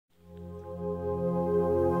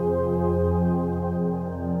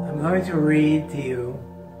going to read to you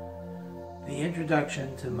the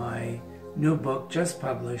introduction to my new book just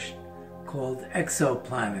published called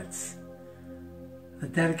EXOPLANETS. The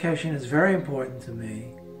dedication is very important to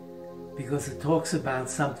me because it talks about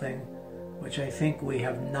something which I think we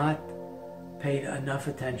have not paid enough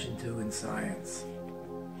attention to in science.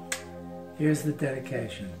 Here's the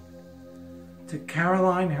dedication. To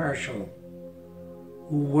Caroline Herschel,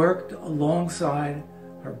 who worked alongside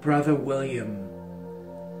her brother William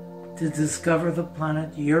to discover the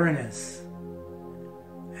planet Uranus,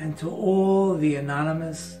 and to all the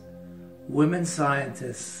anonymous women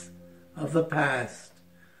scientists of the past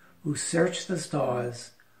who searched the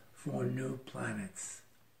stars for new planets.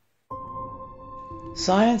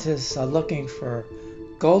 Scientists are looking for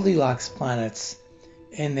Goldilocks planets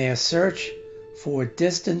in their search for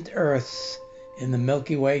distant Earths in the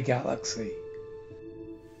Milky Way galaxy.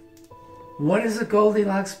 What is a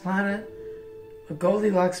Goldilocks planet? A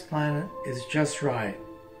Goldilocks planet is just right.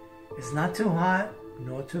 It's not too hot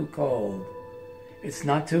nor too cold. It's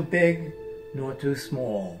not too big nor too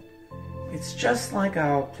small. It's just like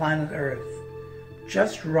our planet Earth,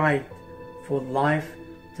 just right for life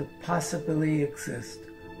to possibly exist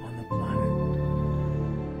on the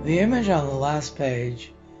planet. The image on the last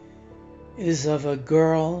page is of a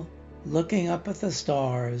girl looking up at the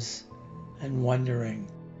stars and wondering.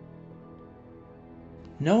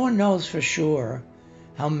 No one knows for sure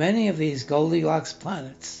how many of these Goldilocks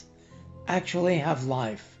planets actually have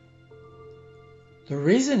life. The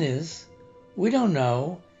reason is we don't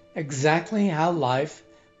know exactly how life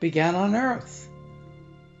began on Earth.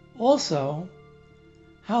 Also,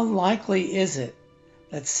 how likely is it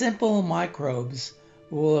that simple microbes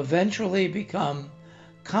will eventually become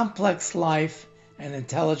complex life and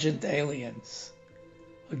intelligent aliens?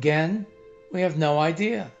 Again, we have no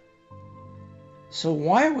idea. So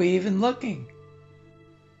why are we even looking?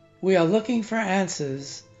 We are looking for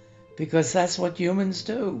answers because that's what humans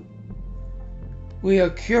do. We are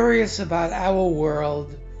curious about our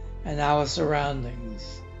world and our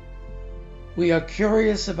surroundings. We are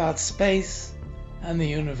curious about space and the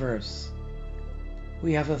universe.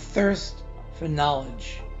 We have a thirst for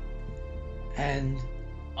knowledge. And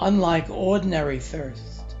unlike ordinary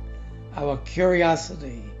thirst, our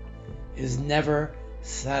curiosity is never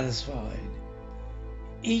satisfied.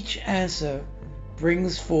 Each answer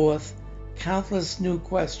brings forth countless new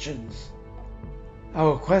questions.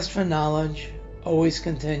 Our quest for knowledge always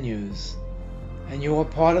continues, and you are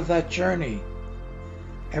part of that journey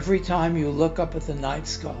every time you look up at the night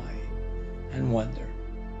sky and wonder.